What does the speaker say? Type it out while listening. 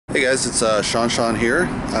Hey guys, it's Sean here,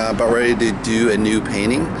 about ready to do a new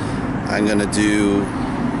painting. I'm going to do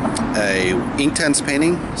a inktense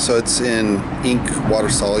painting, so it's in ink, water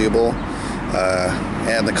soluble,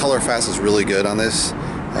 and the color fast is really good on this.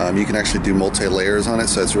 You can actually do multi-layers on it,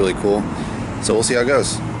 so it's really cool. So we'll see how it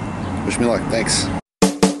goes. Wish me luck. Thanks.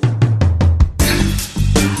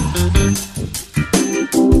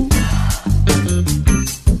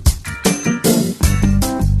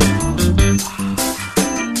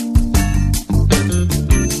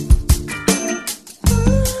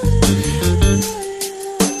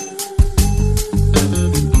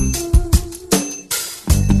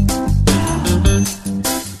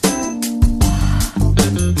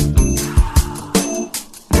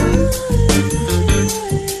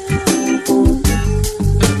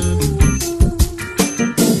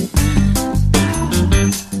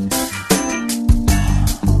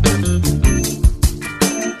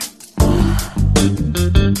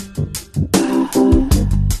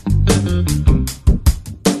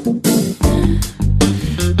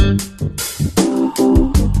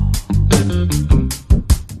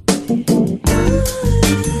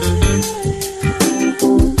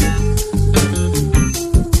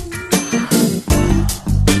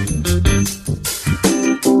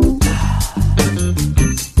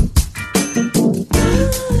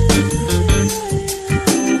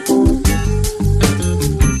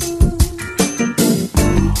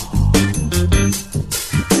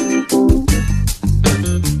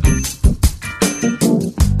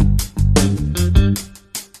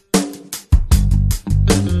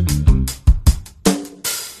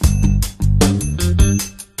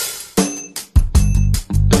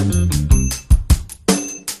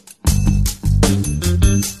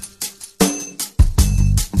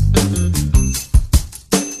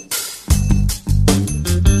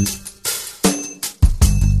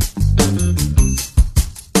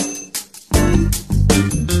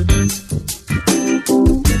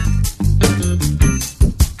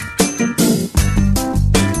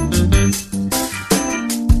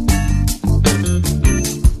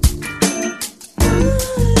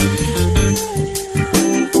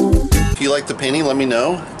 If you like the painting, let me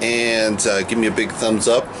know and give me a big thumbs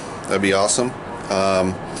up. That'd be awesome.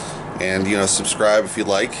 And subscribe if you'd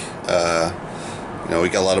like. We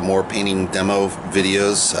got a lot of more painting demo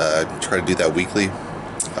videos. Try to do that weekly.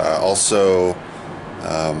 Also,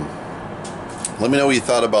 let me know what you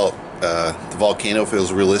thought about the volcano, if it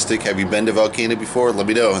was realistic. Have you been to Volcano before? Let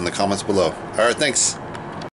me know in the comments below. Alright, thanks.